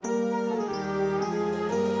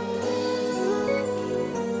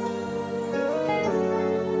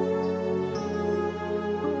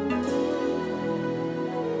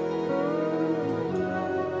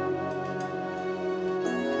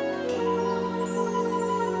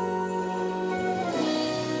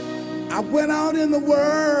I went out in the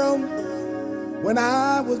world when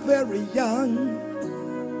I was very young,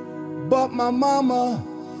 but my mama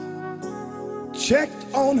checked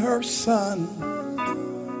on her son.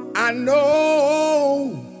 I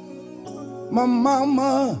know my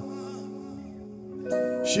mama,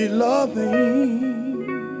 she loved me.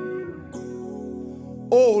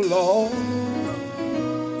 Oh Lord,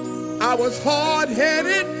 I was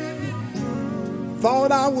hard-headed,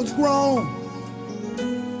 thought I was grown,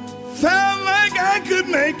 felt like I could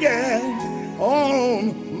make it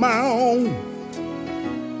on my own,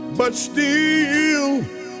 but still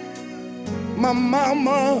my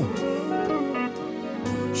mama,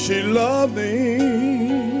 she loved me.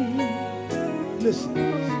 Listen,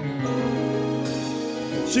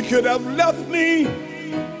 she could have left me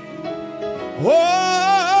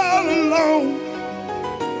all alone,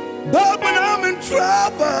 but when I'm in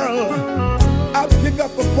trouble, I pick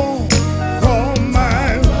up the phone, call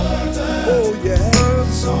my mother. Oh yeah,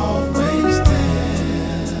 it's always there.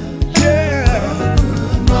 Yeah,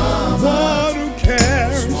 one who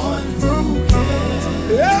cares,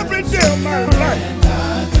 every day of my life.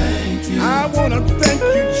 I want to thank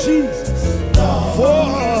you, Jesus, for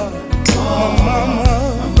my mama.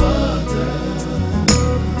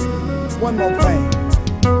 One more thing.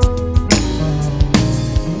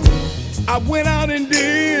 I went out and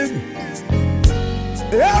did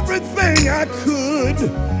everything I could,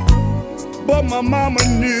 but my mama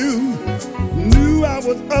knew I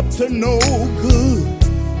was up to no good.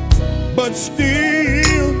 But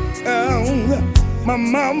still, my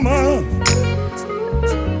mama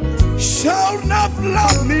sure enough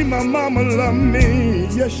loved me. My mama loved me,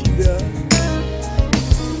 yes she does.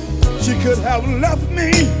 She could have left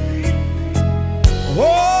me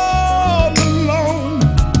all alone,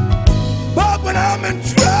 but when I'm in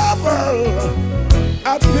trouble,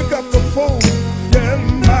 I pick up the phone. Yeah,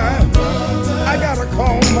 I gotta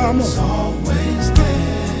call mama,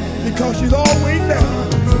 because she's always there.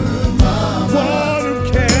 One who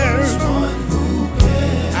cares.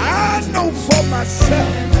 I know for myself.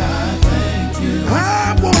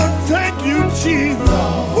 I wanna thank you, Jesus,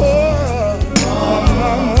 for my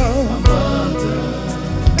mama.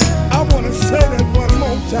 I wanna say that one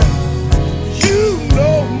more time. You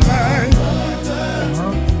know my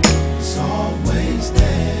mother's always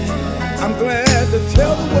there. I'm glad to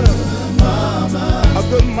tell the world a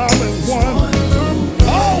good mama is one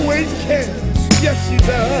always cares. Yes, she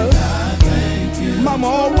does. Mama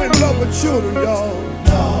always love her children, y'all.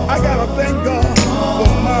 I gotta thank God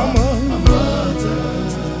for mama.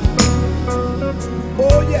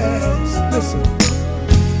 Oh yes, listen.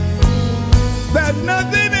 There's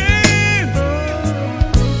nothing in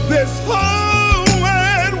this whole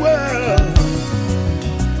wide world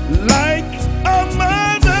like a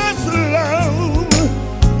mother's love.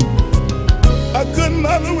 A good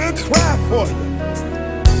mother will cry for you.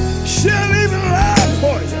 She'll even lie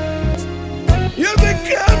for you. You'll be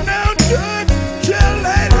come down good, she'll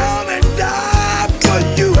lay down and die for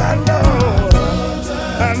you. I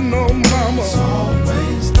know, mama.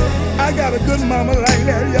 I got a good mama like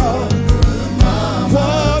that, y'all.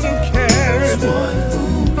 One who cares.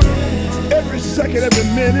 Every second, every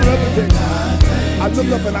minute of the day, I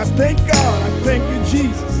look up and I thank God. I thank you,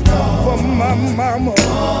 Jesus, for my mama.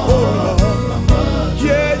 Oh Lord.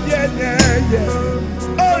 Yeah.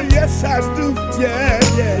 Oh yes, I do. Yeah.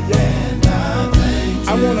 I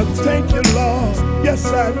want to thank you, Lord. Yes,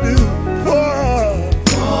 I do.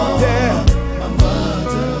 Yeah.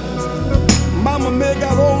 Mama may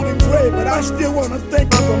got old and gray, but I still want to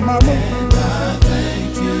thank you for mama.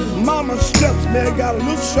 Mama steps may got a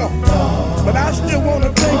little short, but I still want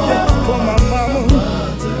to thank you for my mama.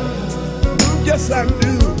 Yes, I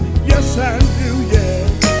do. Yes, I do, yeah.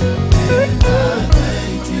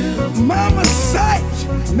 Mama's sight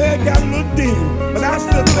may got a little dim, but I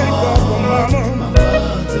still thank God for mama.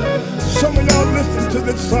 Some of y'all listen to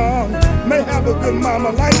this song may have a good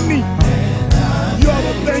mama like me. You ought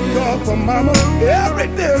to thank God for mama. Every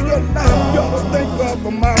day of your life, you ought to thank God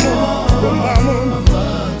for mama. For mama.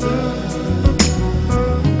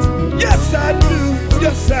 Yes, I do.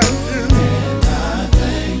 Yes, I do.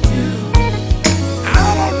 I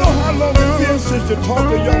don't know how long it's been since you talked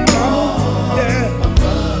to your mama. Yeah.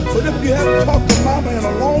 But if you haven't talked to mama in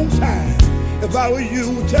a long time, if I were you,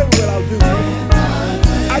 tell me what I'll do.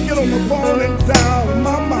 I get on the phone and dial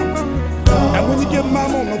my mama. And when you get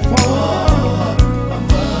mama on the phone,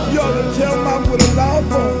 you ought to tell mama with a loud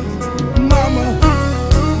voice, mama,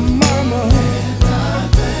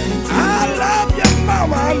 I love you,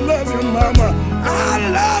 mama, I love you, mama, I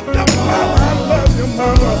love you, mama, I love you,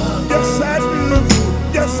 mama. Yes, I do.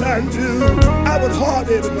 Yes, I do. I was was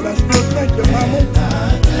hard-headed, but I still thank you, mama.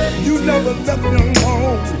 You never left me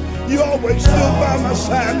alone. You always stood by my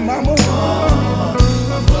side, mama.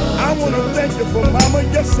 I want to thank you for mama.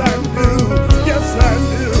 Yes, I do. Yes, I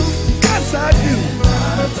do. Yes, I do.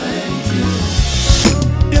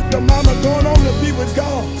 If your mama going on to be with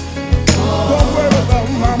God, don't worry about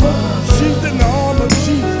mama. She's in the arm of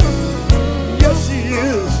Jesus. Yes, she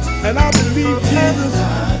is. And I believe Jesus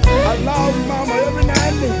allows mama every now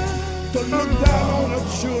and then to look down on her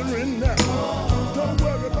children. Don't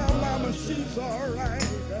worry about mama. She's all right.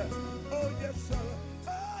 Oh, yes, sir.